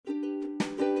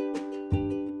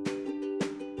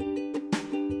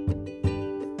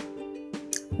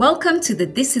Welcome to the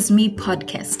This Is Me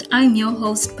podcast. I'm your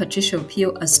host, Patricia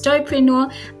Opio, a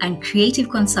storypreneur and creative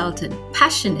consultant,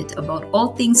 passionate about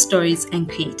all things stories and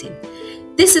creative.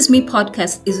 This Is Me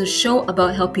podcast is a show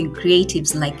about helping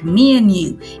creatives like me and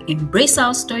you embrace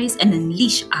our stories and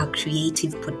unleash our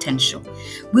creative potential.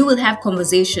 We will have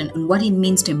conversation on what it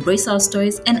means to embrace our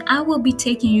stories, and I will be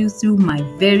taking you through my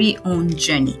very own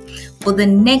journey. For the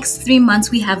next 3 months,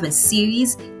 we have a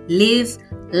series, Live,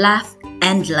 Laugh,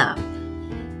 and Love.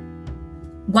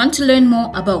 Want to learn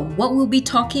more about what we'll be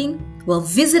talking? Well,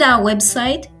 visit our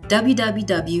website,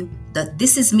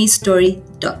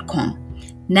 www.thisismestory.com.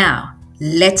 Now,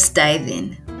 let's dive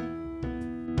in.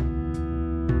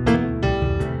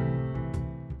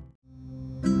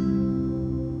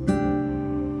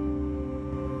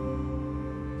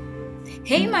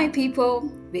 Hey, my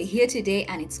people, we're here today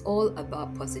and it's all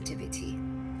about positivity.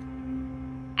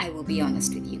 I will be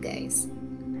honest with you guys.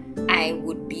 I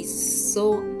would be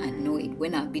so annoyed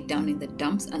when I'll be down in the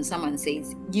dumps and someone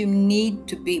says, you need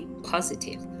to be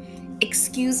positive.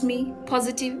 Excuse me,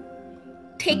 positive?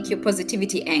 Take your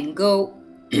positivity and go.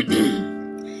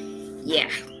 Yeah.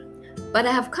 But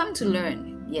I have come to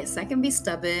learn, yes, I can be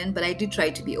stubborn, but I do try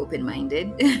to be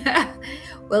open-minded.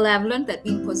 Well, I've learned that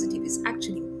being positive is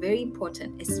actually very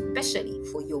important, especially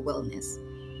for your wellness.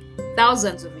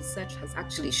 Thousands of research has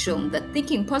actually shown that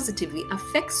thinking positively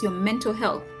affects your mental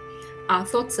health. Our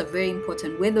thoughts are very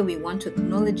important whether we want to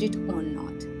acknowledge it or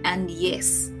not. And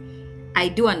yes, I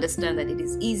do understand that it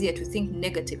is easier to think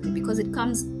negatively because it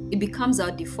becomes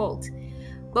our default.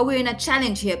 But we're in a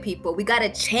challenge here, people. We gotta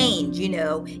change,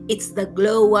 It's the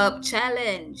glow up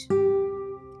challenge.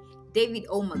 David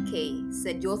O. McKay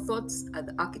said, your thoughts are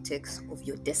the architects of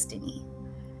your destiny.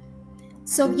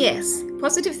 So yes,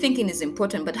 positive thinking is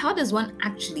important, but how does one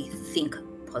actually think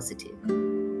positive?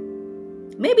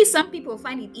 Maybe some people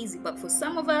find it easy, but for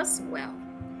some of us, well,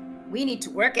 we need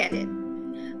to work at it.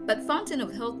 But Fountain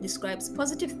of Health describes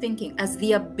positive thinking as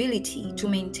the ability to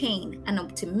maintain an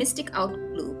optimistic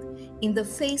outlook in the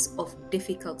face of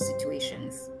difficult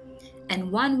situations.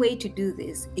 And one way to do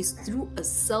this is through a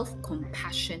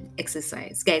self-compassion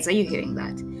exercise. Guys, are you hearing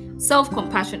that?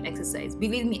 Self-compassion exercise.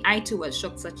 Believe me, I too was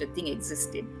shocked such a thing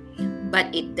existed,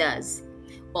 but it does.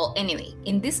 Well, anyway,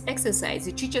 in this exercise,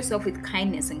 you treat yourself with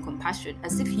kindness and compassion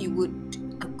as if you would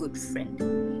a good friend.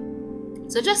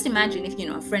 So just imagine if,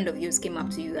 a friend of yours came up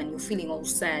to you and you're feeling all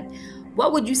sad.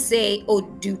 What would you say or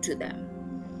do to them?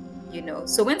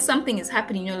 So when something is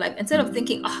happening in your life, instead of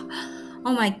thinking, oh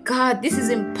my God, this is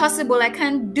impossible, I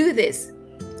can't do this.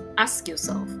 Ask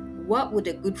yourself, what would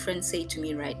a good friend say to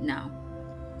me right now?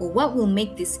 Or what will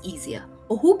make this easier?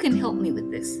 Or who can help me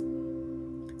with this?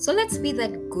 So let's be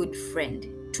that good friend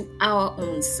to our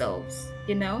own selves,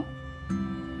 And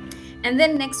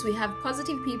then next we have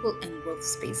positive people and growth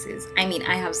spaces.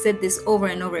 I have said this over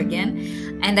and over again,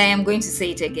 and I am going to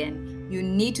say it again. You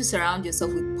need to surround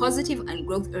yourself with positive and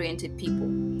growth-oriented people.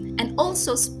 And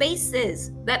also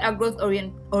spaces that are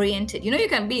growth-oriented. You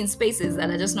can be in spaces that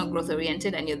are just not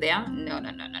growth-oriented and you're there. No.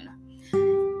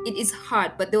 It is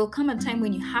hard, but there will come a time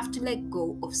when you have to let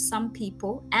go of some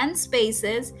people and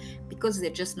spaces because they're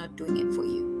just not doing it for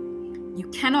you. You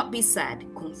cannot be sad,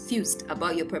 confused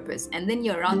about your purpose, and then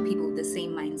you're around people with the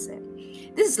same mindset.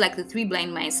 This is like the three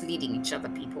blind mice leading each other,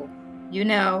 people.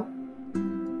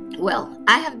 Well,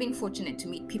 I have been fortunate to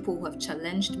meet people who have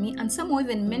challenged me and some who are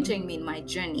even mentoring me in my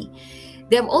journey.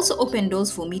 They have also opened doors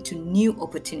for me to new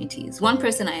opportunities. One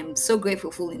person I am so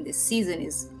grateful for in this season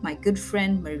is my good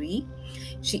friend, Marie.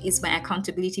 She is my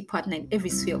accountability partner in every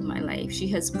sphere of my life. She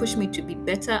has pushed me to be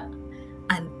better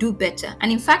and do better, and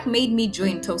in fact made me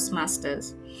join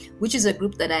Toastmasters, which is a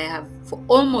group that I have for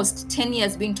almost 10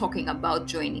 years been talking about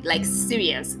joining. Like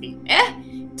seriously,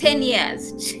 10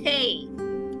 years. Hey,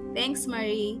 thanks,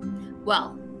 Marie.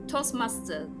 Well,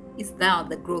 Toastmasters is now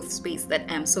the growth space that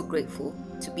I am so grateful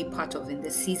to be part of in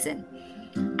this season.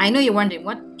 I know you're wondering,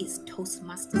 what is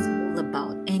Toastmasters all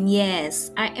about? And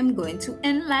yes, I am going to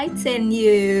enlighten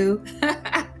you.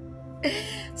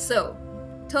 So,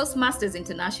 Toastmasters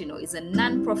International is a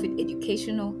non-profit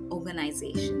educational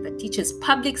organization that teaches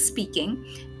public speaking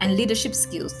and leadership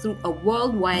skills through a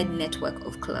worldwide network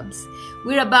of clubs.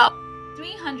 We're about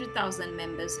 300,000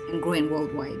 members and growing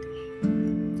worldwide.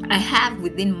 I have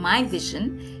within my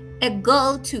vision a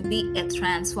goal to be a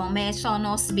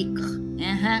transformational speaker.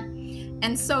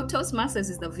 And so Toastmasters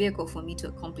is the vehicle for me to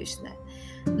accomplish that.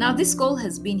 Now, this goal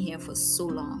has been here for so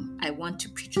long. I want to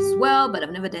preach as well, but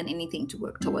I've never done anything to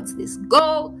work towards this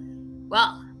goal.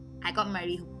 Well, I got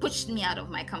Marie who pushed me out of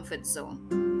my comfort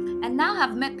zone. And now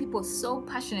I've met people so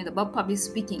passionate about public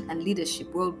speaking and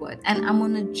leadership worldwide, and I'm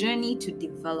on a journey to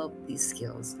develop these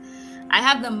skills. I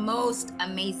have the most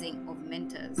amazing of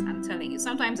mentors. I'm telling you,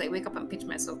 sometimes I wake up and pinch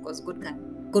myself because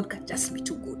God can just be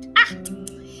too good.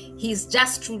 He's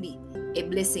just truly a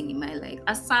blessing in my life.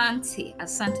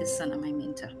 Asante Sana, my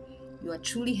mentor. You are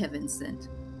truly heaven sent.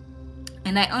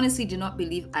 And I honestly do not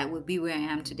believe I would be where I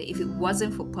am today if it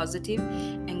wasn't for positive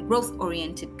and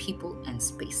growth-oriented people and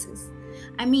spaces.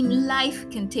 I mean, life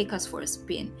can take us for a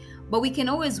spin, but we can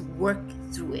always work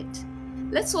through it.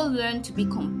 Let's all learn to be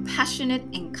compassionate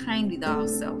and kind with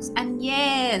ourselves. And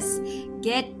yes,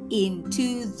 get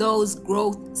into those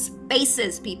growth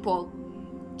spaces, people.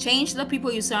 Change the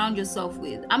people you surround yourself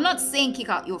with. I'm not saying kick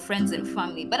out your friends and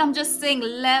family, but I'm just saying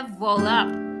level up.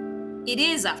 It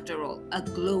is, after all, a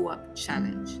glow up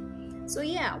challenge. So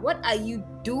yeah, what are you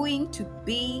doing to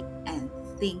be and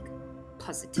think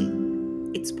positive?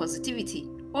 It's positivity.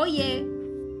 Oh yeah.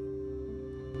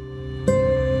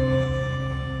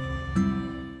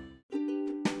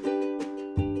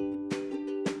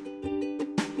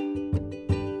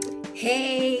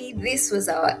 Hey, this was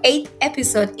our 8th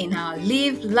episode in our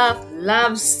Live, Love,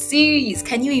 Love series.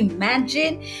 Can you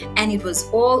imagine? And it was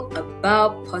all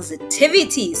about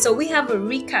positivity. So we have a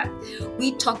recap.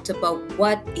 We talked about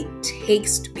what it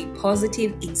takes to be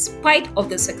positive in spite of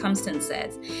the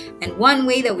circumstances. And one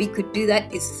way that we could do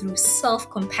that is through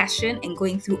self-compassion and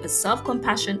going through a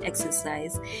self-compassion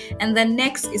exercise. And the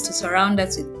next is to surround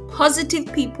us with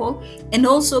positive people and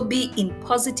also be in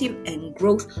positive and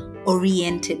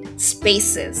growth-oriented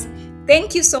spaces.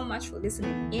 Thank you so much for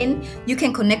listening in. You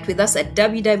can connect with us at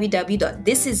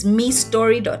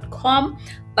www.thisismestory.com.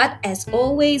 But as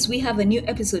always, we have a new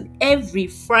episode every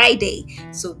Friday.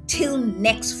 So till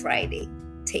next Friday,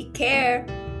 take care.